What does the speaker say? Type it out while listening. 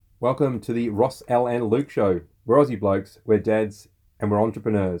Welcome to the Ross, Al and Luke Show. We're Aussie blokes, we're dads, and we're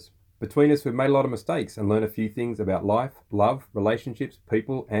entrepreneurs. Between us, we've made a lot of mistakes and learned a few things about life, love, relationships,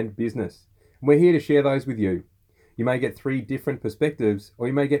 people, and business. And we're here to share those with you. You may get 3 different perspectives, or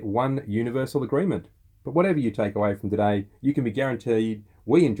you may get one universal agreement. But whatever you take away from today, you can be guaranteed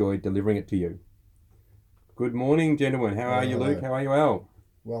we enjoyed delivering it to you. Good morning, gentlemen. How are you, Luke? How are you, Al?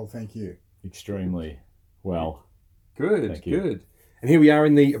 Well, thank you. Extremely well. Good, Thank you. good. And here we are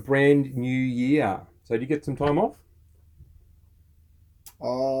in the brand new year. So did you get some time off?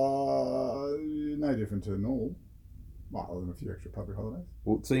 No different to normal. Well, other than a few extra public holidays.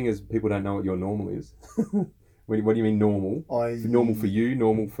 Well, seeing as people don't know what your normal is, what do you mean normal? Normal for you,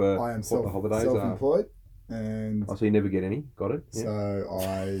 normal for I am what the holidays are? self-employed, and Oh, so you never get any? Got it? Yeah.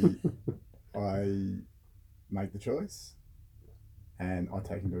 so I make the choice, and I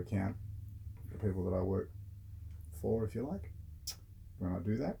take into account the people that I work for, if you like, when I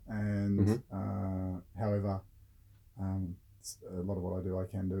do that. And however, a lot of what I do, I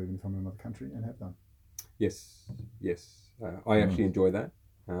can do even if I'm in another country, and have done. Yes. I actually enjoy that.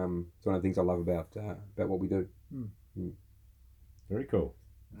 It's one of the things I love about what we do. Very cool.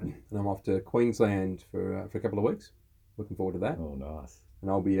 And I'm off to Queensland for a couple of weeks. Looking forward to that. Oh, nice.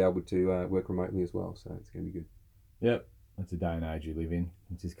 And I'll be able to work remotely as well, so it's going to be good. Yep. That's a day and age you live in,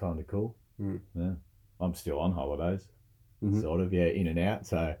 which is kind of cool. Yeah. I'm still on holidays, sort of, in and out.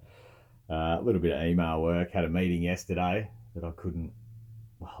 So a little bit of email work. Had a meeting yesterday that I could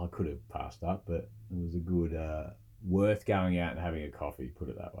have passed up, but it was a good, worth going out and having a coffee, put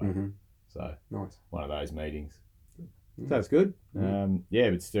it that way. So Nice. one of those meetings. So that's good.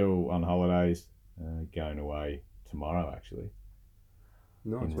 But still on holidays, going away tomorrow actually.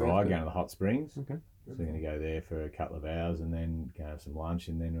 Nice. In Rye, going to the hot springs. Okay. So we're going to go there for a couple of hours and then go have some lunch,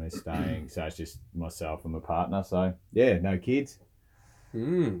 and then we're staying. So it's just myself and my partner. So yeah, no kids.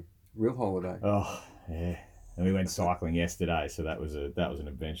 Real holiday. Oh yeah. And we went cycling yesterday, so that was an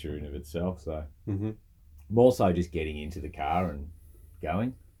adventure in of itself. So more so just getting into the car and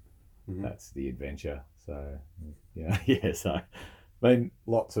going. That's the adventure. So yeah. So I mean,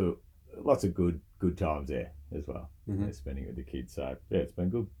 lots of good times there as well. Spending with the kids. So yeah, it's been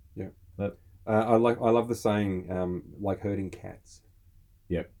good. Yeah. But, I love the saying, like herding cats.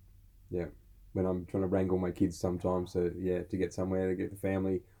 Yep. Yeah. When I'm trying to wrangle my kids sometimes, to get somewhere, to get the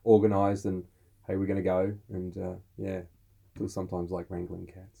family organised, and hey, we're going to go, and feels sometimes like wrangling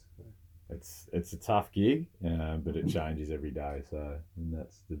cats. So. It's a tough gig, but it changes every day. So and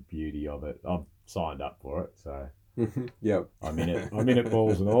that's the beauty of it. I've signed up for it, so yeah, I'm in it. I'm in it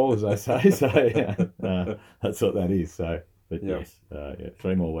balls and all, as they say. So that's what that is. So, but yes,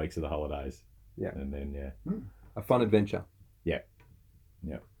 3 more weeks of the holidays. Yeah, and then a fun adventure. Yeah.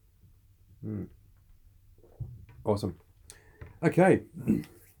 Awesome. Okay,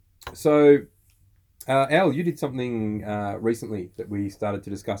 so Al, you did something recently that we started to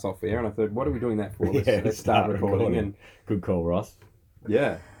discuss off air, and I thought, what are we doing that for? Let's start recording. And good call, Ross.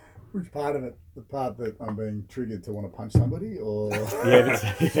 Yeah. Which part of it? The part that I'm being triggered to want to punch somebody, or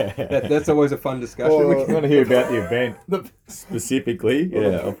That's always a fun discussion. Or, we want to hear about the event specifically.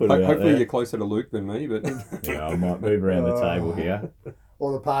 Yeah, I'll put it out hopefully there. you're closer to Luke than me, but yeah, I might move around the table here.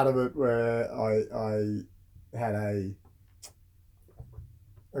 or the part of it where I had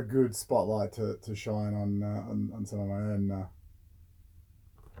a good spotlight to shine on some of my own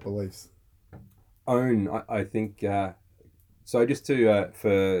beliefs. I think. So just to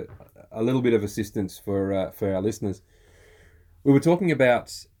for a little bit of assistance for our listeners, we were talking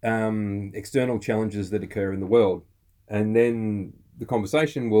about external challenges that occur in the world, and then the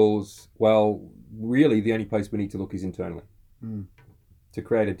conversation was, well, really the only place we need to look is internally to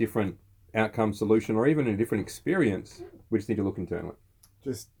create a different outcome, solution, or even a different experience. We just need to look internally.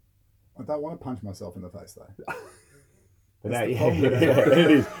 I don't want to punch myself in the face though.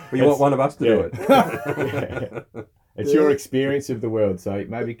 It is. Well, you want one of us to do it. It's your experience of the world, so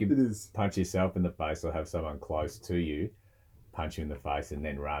maybe you It can is. punch yourself in the face or have someone close to you punch you in the face and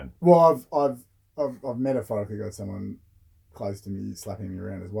then run. Well, I've metaphorically got someone close to me slapping me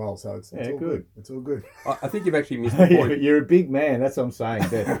around as well, so it's all good. It's all good. I think you've actually missed the point. You're a big man, that's what I'm saying.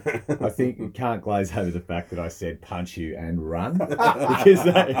 But I think you can't glaze over the fact that I said punch you and run, because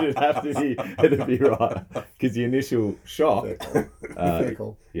it'd be right. Because the initial shock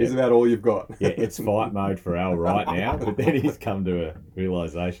is about all you've got. Yeah, it's fight mode for Al right now, but then he's come to a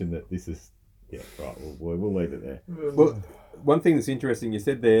realisation that this is right. We'll leave it there. Well, one thing that's interesting, you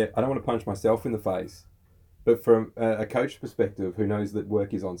said there, I don't want to punch myself in the face. But from a coach perspective who knows that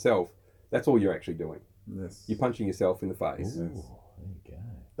work is on self, that's all you're actually doing. Yes. You're punching yourself in the face. Ooh, there you go.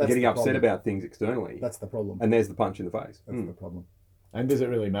 You're getting upset about things externally. That's the problem. And there's the punch in the face. That's the problem. And does it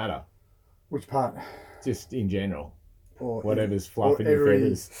really matter? Which part? Just in general. Or Whatever's fluffing your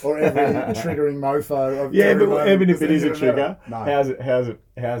feathers. Or every triggering mofo of Yeah, every but moment. even if Does it is a even trigger, matter? No.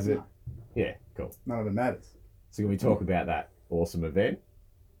 how's it? No. Yeah, cool. None of it matters. So can we talk about that awesome event?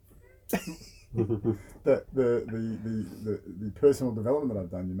 The personal development that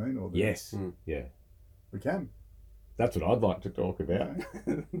I've done, you mean? Or the, Yes. Yeah. We can. That's what I'd like to talk about.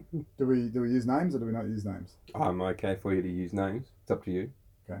 Okay. Do we use names or do we not use names? I'm okay for you to use names. It's up to you.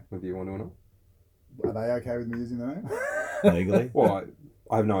 Okay. Whether you want to or not. Are they okay with me using the name? Legally? Well,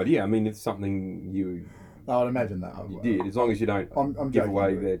 I have no idea. I mean, it's something you I would imagine that. did, as long as you don't I'm give joking,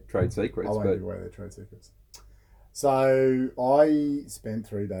 away but their trade secrets. I won't But give away their trade secrets. So I spent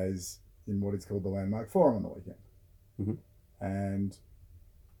 3 days in what is called the Landmark Forum on the weekend, and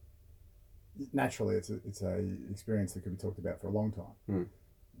naturally, it's a experience that could be talked about for a long time.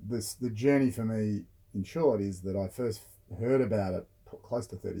 The journey for me, in short, is that I first heard about it close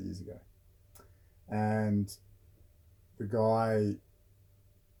to 30 years ago, and the guy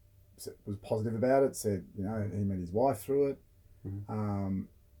was positive about it. Said, you know, he met his wife through it.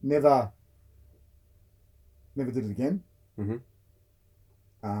 Never did it again.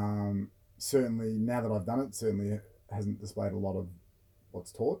 Certainly, now that I've done it, certainly hasn't displayed a lot of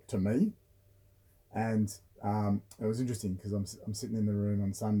what's taught to me. And it was interesting because I'm sitting in the room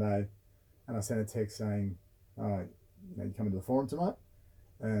on Sunday, and I sent a text saying, "Oh, you know, you coming to the forum tonight?"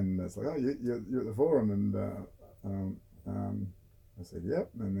 And it's like, "Oh, you're at the forum," and I said, "Yep."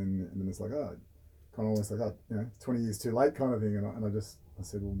 And then it's like, "Oh," kind of almost like, "Oh, you know, 20 years too late," kind of thing. And I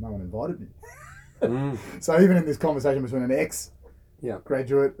said, "Well, no one invited me." So even in this conversation between an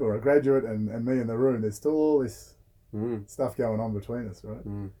ex-graduate or a graduate and me in the room, there's still all this stuff going on between us, right?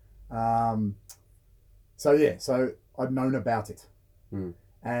 So I'd known about it,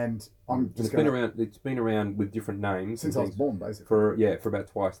 and it's been around with different names since I was born, basically. For about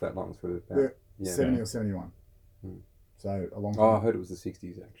twice that long. For about 70 or 71. So a long time. Oh, I heard it was the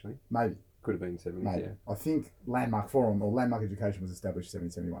 60s actually. Maybe. Could have been 70s. Maybe. Yeah. I think Landmark Forum or Landmark Education was established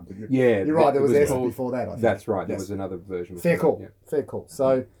 71. But you're right. There was ESSA before that. I think. That's right. Yes. There was another version. Fair call. Yeah. Fair call.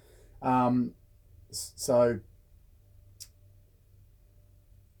 So, so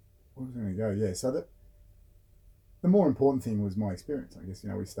where was I going to go? Yeah. So the more important thing was my experience. I guess, you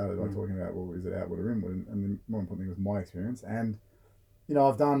know, we started by talking about, well, is it outward or inward? And the more important thing was my experience. And, you know,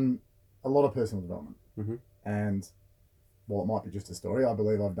 I've done a lot of personal development. And while it might be just a story, I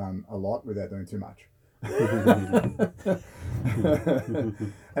believe I've done a lot without doing too much. And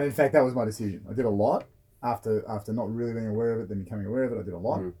in fact, that was my decision. I did a lot after not really being aware of it, then becoming aware of it. I did a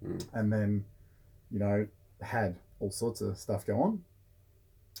lot, and then, you know, had all sorts of stuff go on.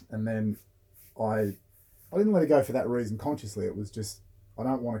 And then I didn't let it go for that reason consciously. It was just, I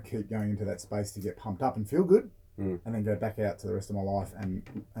don't want to keep going into that space to get pumped up and feel good, and then go back out to the rest of my life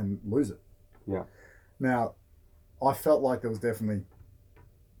and lose it. Yeah. Now, I felt like there was definitely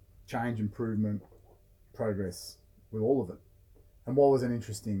change, improvement, progress with all of it. And what was an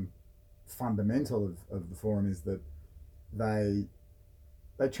interesting fundamental of the forum is that they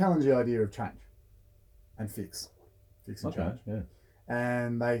challenge the idea of change and fix and change. Yeah.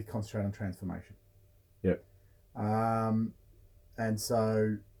 And they concentrate on transformation. Yep. And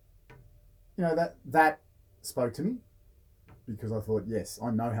so, you know, that spoke to me, because I thought, yes, I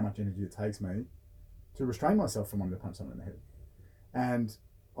know how much energy it takes me to restrain myself from wanting to punch someone in the head. And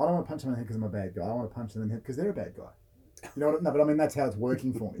I don't want to punch someone in the head because I'm a bad guy. I want to punch them in the head because they're a bad guy. You know what? No, but I mean, that's how it's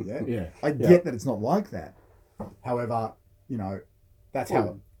working for me, yeah? Yeah. I get that it's not like that. However, you know, that's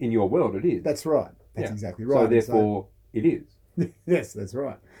how... In your world, it is. That's right. That's exactly right. So therefore, it is. Yes, that's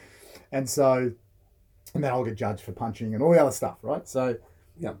right. And so... And then I'll get judged for punching and all the other stuff, right? So...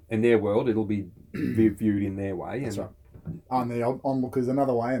 Yeah. In their world, it'll be viewed in their way. That's right. On the onlookers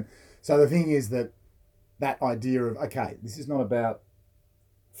another way. And so the thing is that idea of, okay, this is not about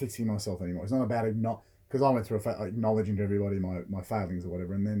fixing myself anymore. It's not about because I went through acknowledging to everybody my failings or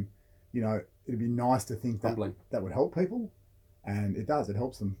whatever, and then, you know, it'd be nice to think that that would help people, and it does. It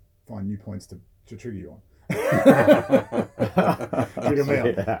helps them find new points to trigger you on. Trigger me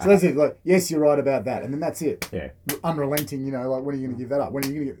on. So that's it. Like, yes, you're right about that, and then that's it. Yeah. Unrelenting. You know, like, when are you going to give that up? When are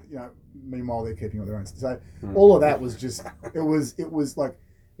you going to get? You know, meanwhile they're keeping all their own. So all of that was just. It was like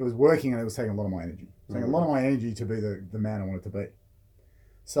it was working, and it was taking a lot of my energy. Taking a lot of my energy to be the man I wanted to be.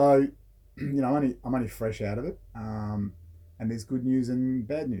 So, you know, I'm only fresh out of it, and there's good news and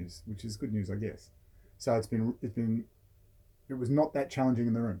bad news, which is good news, I guess. So it was not that challenging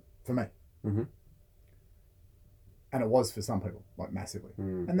in the room for me, and it was for some people, like massively,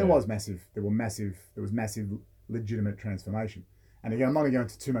 and there was massive legitimate transformation. And again, I'm not going to go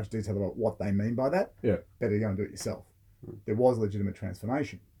into too much detail about what they mean by that. Yeah, better go and do it yourself. there was legitimate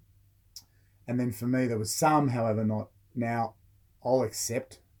transformation. And then for me, there was some, however, not. Now, I'll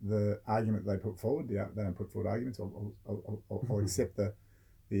accept the argument they put forward. They don't put forward arguments. I'll accept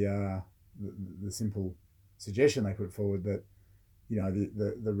the simple suggestion they put forward that,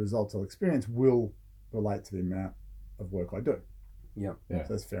 the results I'll experience will relate to the amount of work I do. Yeah. So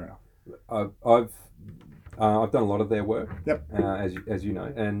that's fair enough. I've done a lot of their work. Yep. As you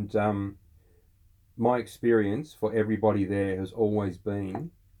know, and my experience for everybody there has always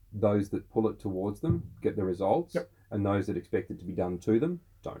been those that pull it towards them get the results, Yep. and those that expect it to be done to them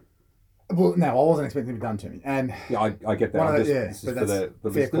don't. Well, no, I wasn't expecting it to be done to me, and Yeah, I get that. This is but for the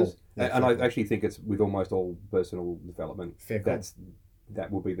fair listeners, call. Yeah, and fair I actually think it's with almost all personal development. Fair call. That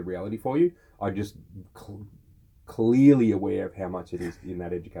will be the reality for you. I just clearly aware of how much it is in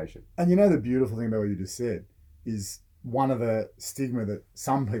that education. And the beautiful thing about what you just said is one of the stigma that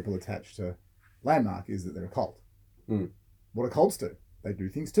some people attach to Landmark is that they're a cult. Mm. What do cults do? They do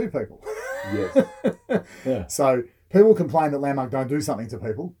things to people. Yes. Yeah. So people complain that Landmark don't do something to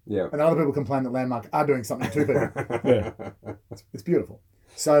people, Yeah. and other people complain that Landmark are doing something to people. Yeah. It's beautiful.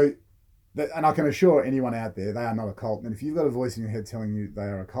 So, and I can assure anyone out there, they are not a cult. And if you've got a voice in your head telling you they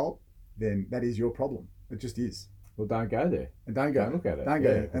are a cult, then that is your problem. It just is. Well, don't go there. And don't go. Don't look at it. Don't go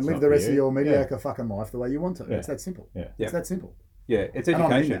Yeah, there. it's And live not the for rest of you. your mediocre fucking life the way you want to. Yeah. It's that simple. Yeah. It's that simple. Yeah, it's And I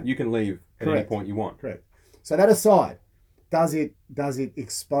mean education. that. You can leave at any Correct. point you want. Correct. So that aside, does it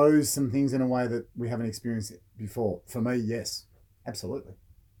expose some things in a way that we haven't experienced before? For me, yes, absolutely,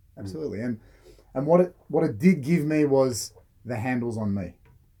 absolutely. And what it did give me was the handles on me.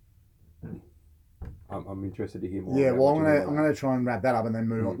 I'm interested to hear more. Yeah, about well, what you mean by I'm gonna try and wrap that up and then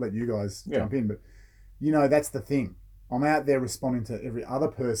move on. Let you guys jump in. But that's the thing. I'm out there responding to every other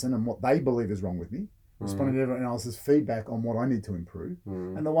person and what they believe is wrong with me. Responding to everyone else's feedback on what I need to improve,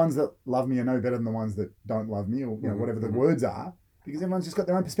 and the ones that love me are no better than the ones that don't love me, or whatever the words are, because everyone's just got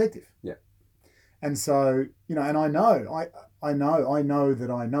their own perspective. Yeah. And so and I know that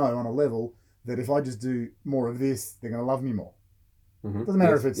I know on a level that if I just do more of this, they're going to love me more. Mm-hmm. Doesn't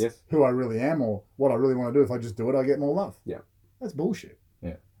matter if it's who I really am or what I really want to do. If I just do it, I get more love. Yeah. That's bullshit.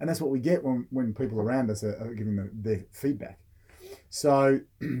 Yeah. And that's what we get when people around us are giving their feedback. So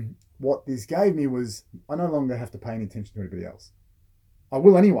what this gave me was I no longer have to pay any attention to anybody else. I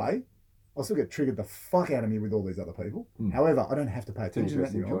will anyway. I'll still get triggered the fuck out of me with all these other people. However, I don't have to pay It's an attention to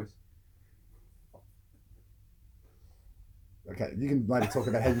that interesting anymore. choice. Okay, you can later talk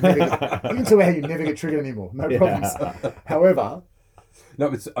about how you never get triggered anymore. No problems. However, No,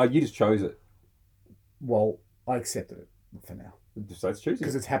 but you just chose it. well, I accepted it for now So it's choosing.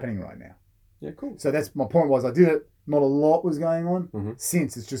 because it's happening right now. Yeah, cool. So that's my point. Was I did it. Not a lot was going on. Mhm.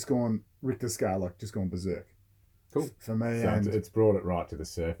 Since it's just gone Richter scale, like just gone berserk. Cool. For me, So and it's brought it right to the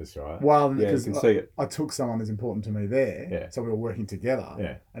surface, right? well, Yeah, you because can see it. I took someone that's important to me there, Yeah. so we were working together,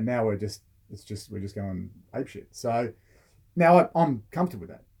 Yeah. and now we're just going apeshit. So now I'm comfortable with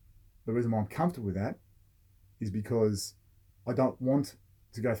that. The reason why I'm comfortable with that is because I don't want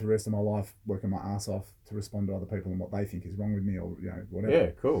to go through the rest of my life working my ass off to respond to other people and what they think is wrong with me or whatever.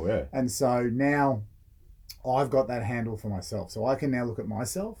 Yeah, cool, yeah. And so now I've got that handle for myself. So I can now look at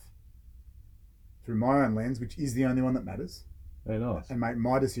myself through my own lens, which is the only one that matters, Very nice. and make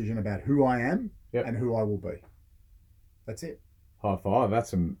my decision about who I am Yep. and who I will be. That's it. High five. That's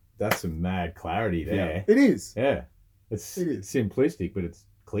some mad clarity there. It is. Yeah. It's It is. simplistic, but it's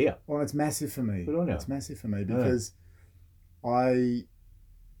clear. Well, it's massive for me. Good on you. It's massive for me because I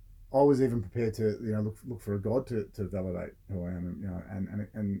was even prepared to look for a God to validate who I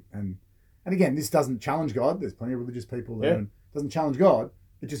am, and again, this doesn't challenge God. There's plenty of religious people there, and it doesn't challenge God.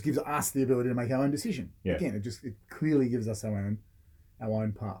 It just gives us the ability to make our own decision. Yeah. Again, it clearly gives us our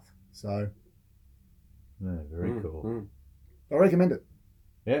own path. So Yeah, very cool. I recommend it.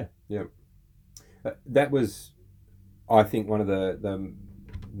 Yeah. That was, I think, one of the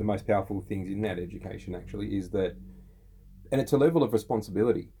most powerful things in that education actually is that, and it's a level of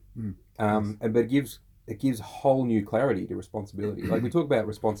responsibility, but it gives whole new clarity to responsibility. Like we talk about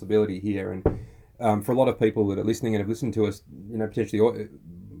responsibility here, and for a lot of people that are listening and have listened to us, potentially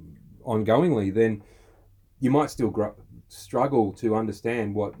ongoingly, then you might still struggle to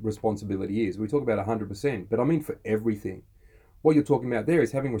understand what responsibility is. We talk about 100%, but I mean for everything. What you're talking about there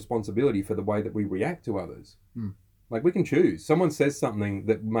is having responsibility for the way that we react to others. Like we can choose. Someone says something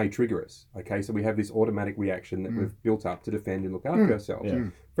that may trigger us. Okay, so we have this automatic reaction that we've built up to defend and look after ourselves. Yeah.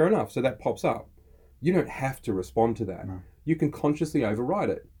 Fair enough. So that pops up. You don't have to respond to that. No. You can consciously override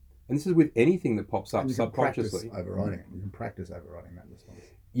it. And this is with anything that pops up And you can practice subconsciously. overriding it. You can practice overriding that response.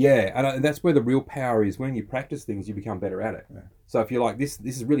 Yeah, and that's where the real power is. When you practice things, you become better at it. Yeah. So if you're like, this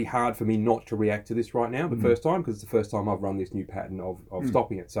is really hard for me not to react to this right now the first time, because it's the first time I've run this new pattern of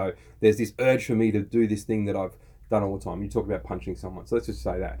stopping it. So there's this urge for me to do this thing that I've done all the time. You talk about punching someone. So let's just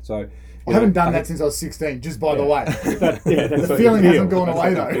say that. So I haven't done that since I was 16, just by the way. That's The what feeling you hasn't feel. gone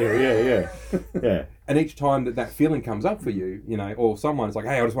away, though. Yeah. And each time that feeling comes up for you, or someone's like,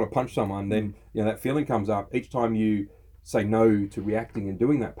 hey, I just want to punch someone, then that feeling comes up. Each time you say no to reacting and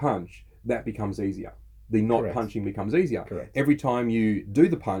doing that punch, that becomes easier. The not Correct. punching becomes easier. Correct. Every time you do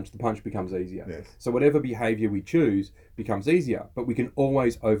the punch becomes easier. Yes. So whatever behavior we choose becomes easier, but we can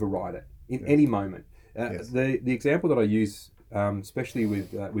always override it in any moment. Yes. The example that I use, especially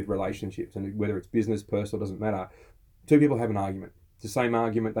with relationships, and whether it's business, personal, doesn't matter. Two people have an argument. It's the same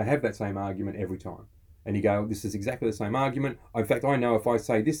argument. They have that same argument every time. And you go, this is exactly the same argument. In fact, I know if I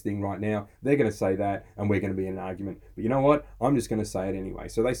say this thing right now, they're going to say that, and we're going to be in an argument. But you know what? I'm just going to say it anyway.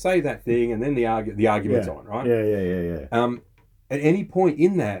 So they say that thing, and then the argument's on, right? Yeah. At any point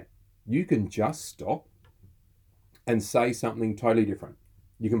in that, you can just stop and say something totally different.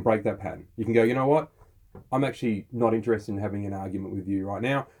 You can break that pattern. You can go, you know what? I'm actually not interested in having an argument with you right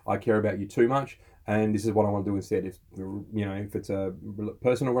now. I care about you too much, and this is what I want to do instead. If it's a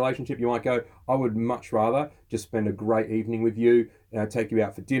personal relationship, you might go, I would much rather just spend a great evening with you, take you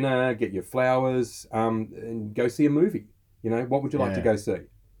out for dinner, get you flowers, and go see a movie. What would you like to go see?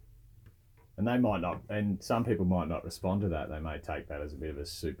 And they might not, and some people might not respond to that. They may take that as a bit of a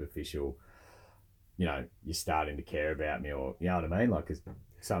superficial, you're starting to care about me, or you know what I mean? Like,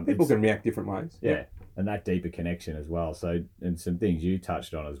 some people can react different ways. Yeah. And that deeper connection as well. So, and some things you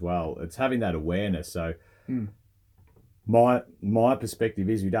touched on as well. It's having that awareness. So, my perspective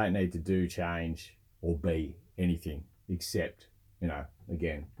is we don't need to do change or be anything except,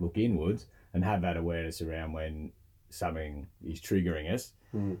 again, look inwards and have that awareness around when something is triggering us.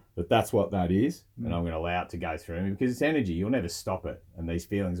 That's what that is, and I'm going to allow it to go through me, because it's energy. You'll never stop it, and these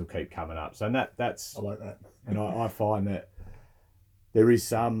feelings will keep coming up. So that's I like that. And I find that there is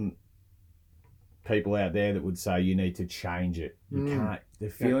some people out there that would say you need to change it. You can't. The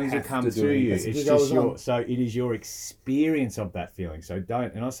feelings will come to you. It's just so it is your experience of that feeling. So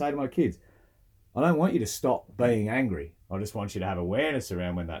don't. And I say to my kids, I don't want you to stop being angry. I just want you to have awareness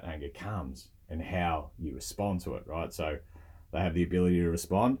around when that anger comes and how you respond to it. Right. So they have the ability to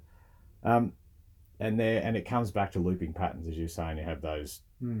respond, and it comes back to looping patterns, as you're saying. You have those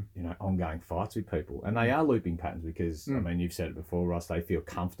ongoing fights with people, and they are looping patterns because I mean, you've said it before, Ross. They feel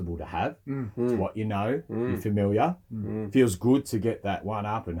comfortable to have. It's what you're familiar. Feels good to get that one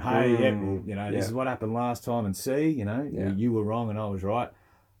up, and hey, this is what happened last time, and see, you were wrong and I was right.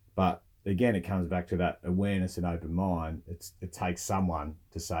 But again, it comes back to that awareness and open mind. It takes someone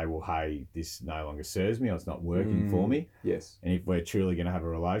to say, well, hey, this no longer serves me, or it's not working for me. Yes. And if we're truly going to have a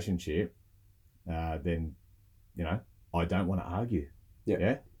relationship, then I don't want to argue.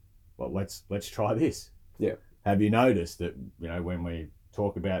 Yeah. Well, let's try this. Yeah. Have you noticed that when we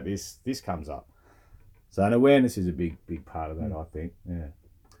talk about this comes up? So an awareness is a big part of that, I think. Yeah.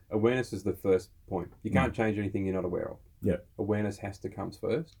 Awareness is the first point. You can't change anything you're not aware of. Yeah. Awareness has to come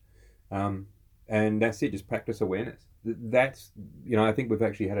first. And that's it. Just practice awareness. That's I think we've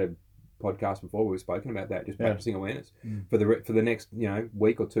actually had a podcast before where we've spoken about that. Just practicing awareness for the next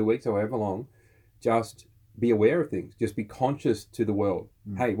week or 2 weeks, however long. Just be aware of things. Just be conscious to the world.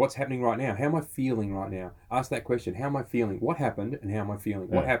 Hey, what's happening right now? How am I feeling right now? Ask that question. How am I feeling? What happened and how am I feeling?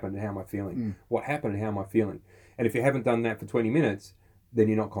 What happened and how am I feeling? What happened and how am I feeling? And if you haven't done that for 20 minutes, then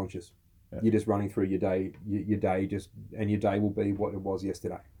you're not conscious. You're just running through your day. Your day and your day will be what it was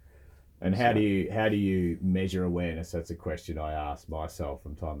yesterday. And how do you measure awareness? That's a question I ask myself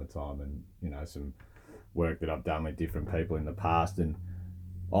from time to time, and some work that I've done with different people in the past, and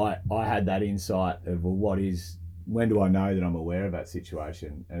I had that insight of, well, when do I know that I'm aware of that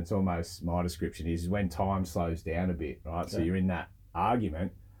situation? And it's almost, my description is when time slows down a bit, right? So you're in that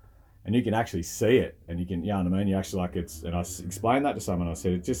argument and you can actually see it, and you can, you know what I mean? You actually and I explained that to someone. I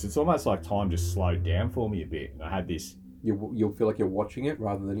said, it's almost like time just slowed down for me a bit. And I had this, you'll feel like you're watching it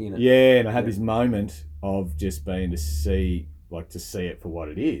rather than in it. Yeah, and I had this moment of just being to see it for what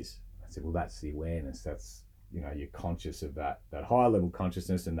it is. I said, well, that's the awareness. That's, you're conscious of that higher level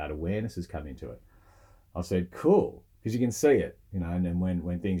consciousness, and that awareness has come into it. I said, cool, because you can see it, and then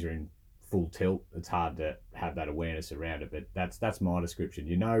when things are in full tilt, it's hard to have that awareness around it. But that's my description.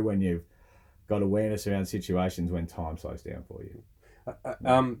 When you've got awareness around situations when time slows down for you.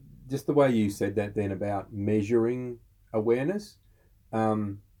 Just the way you said that then about measuring awareness,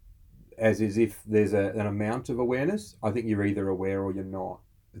 as if there's an amount of awareness. I think you're either aware or you're not.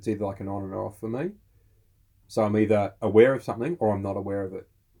 It's either like an on and off for me. So I'm either aware of something or I'm not aware of it.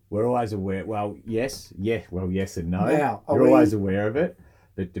 we're always aware. Well, yes and no. Now, are You're we- always aware of it,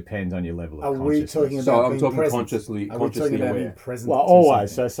 but it depends on your level of Are we consciousness. talking about So I'm being talking present? consciously Are we talking about being aware. present? Well, to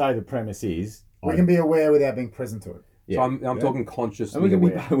always. something? So say the premise is We can be aware without being present to it. So I'm yeah. talking And consciously we can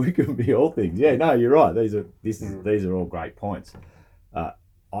aware. we can be all things. Yeah, no, you're right. These are all great points.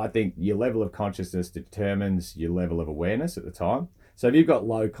 I think your level of consciousness determines your level of awareness at the time. So if you've got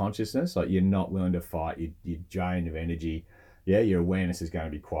low consciousness, like you're not willing to fight, you're drained of energy, yeah, your awareness is going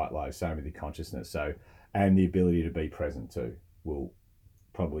to be quite low. Same with your consciousness. So, and the ability to be present too will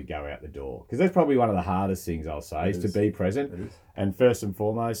probably go out the door, because that's probably one of the hardest things I'll say is to be present. It is. And first and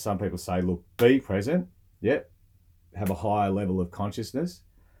foremost, some people say, look, be present. Yep. Have a higher level of consciousness.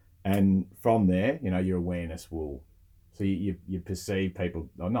 And from there, your awareness will. So you perceive people,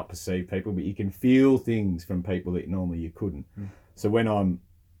 or not perceive people, but you can feel things from people that normally you couldn't. So when I'm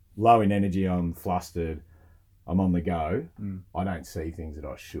low in energy, I'm flustered, I'm on the go, I don't see things that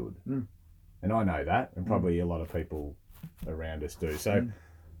I should. And I know that, and probably a lot of people around us do. So,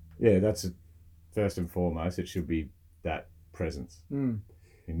 yeah, that's first and foremost, it should be that presence in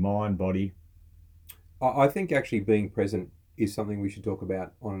mind, body. I think actually being present is something we should talk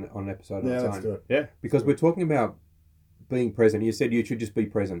about on an episode on its let's own. do it. Yeah. Because we're talking about being present. You said you should just be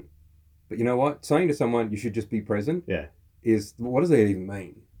present. But you know what? Saying to someone you should just be present is, what does that even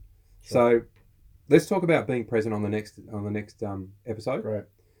mean? Sure. So let's talk about being present on the next episode. Great.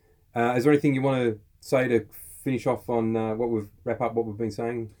 Is there anything you want to say to finish off on wrap up what we've been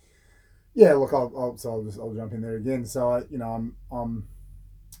saying? Yeah, look, I'll jump in there again. So I'm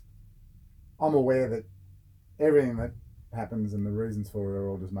aware that everything that happens and the reasons for it are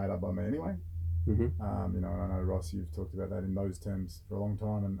all just made up by me anyway. Mm-hmm. And I know, Ross, you've talked about that in those terms for a long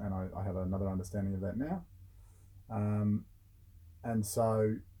time, and I have another understanding of that now. And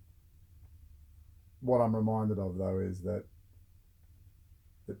so what I'm reminded of, though, is that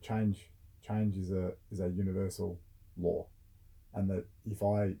change is a universal law, and that if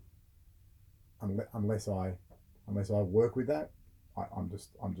unless I work with that, I'm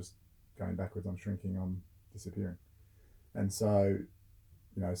just going backwards. I'm shrinking. I'm disappearing. And so,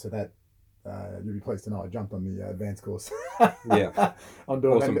 so that you'll be pleased to know I jumped on the advanced course. Yeah, I'm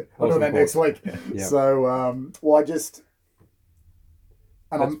doing Awesome. that. I'm doing that Awesome next week. Yeah. So, I just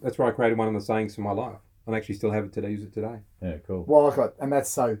that's where I created one of the sayings for my life. I actually still have it today. Use it today. Yeah, cool. well, I got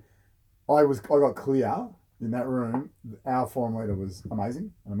clear in that room. Our forum leader was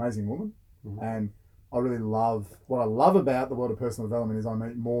amazing, an amazing woman, and I really love what I love about the world of personal development is I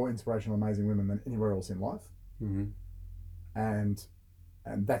meet more inspirational, amazing women than anywhere else in life, and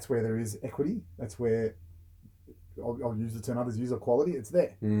that's where there is equity. That's where I'll use the term others use equality. It's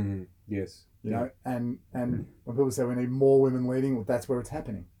there. Yes. You know, and when people say we need more women leading, well, that's where it's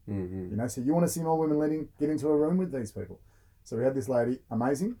happening. So you want to see more women leading, get into a room with these people. So we had this lady,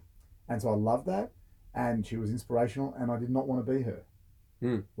 amazing, and so I loved that, and she was inspirational, and I did not want to be her.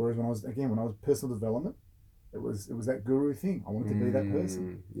 Whereas when I was personal development, it was that guru thing. I wanted to be that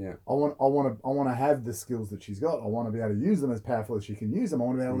person. Yeah. I want to have the skills that she's got. I want to be able to use them as powerful as she can use them. I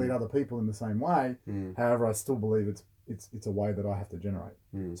want to be able to lead other people in the same way. However, I still believe it's a way that I have to generate.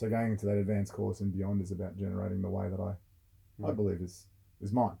 So going into that advanced course and beyond is about generating the way that I believe is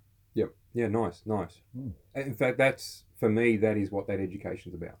mine. Yep. Yeah. Nice. In fact, that's for me. That is what that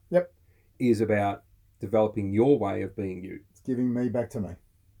education's about. Yep. Is about developing your way of being you. It's giving me back to me.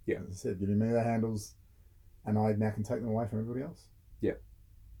 Yeah. As I said, giving me the handles, and I now can take them away from everybody else. Yeah.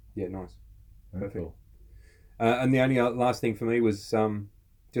 Yeah. Nice. Very Perfect. cool. And the only last thing for me was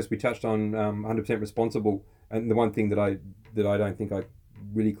just we touched on 100% responsible, and the one thing that I don't think I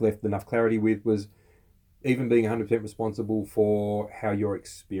really left enough clarity with was even being 100% responsible for how you're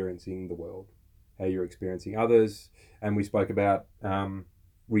experiencing the world, how you're experiencing others, and we spoke about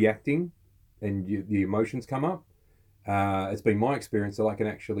reacting, and the emotions come up. It's been my experience that I can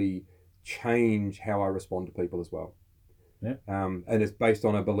actually change how I respond to people as well. Yeah. And it's based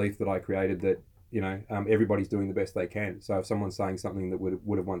on a belief that I created that everybody's doing the best they can. So if someone's saying something that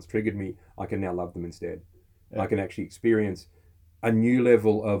would have once triggered me, I can now love them instead. Yeah. I can actually experience a new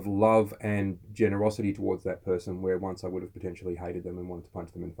level of love and generosity towards that person where once I would have potentially hated them and wanted to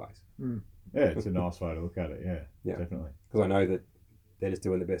punch them in the face. Yeah, it's a nice way to look at it. Yeah. Definitely. Because I know that they're just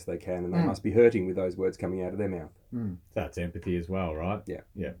doing the best they can and they must be hurting with those words coming out of their mouth. That's empathy as well, right?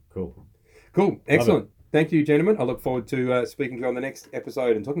 Yeah. Cool. Excellent. Thank you, gentlemen. I look forward to speaking to you on the next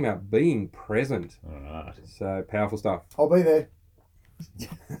episode and talking about being present. All right. So powerful stuff. I'll be there.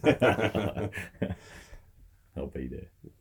 I'll be there.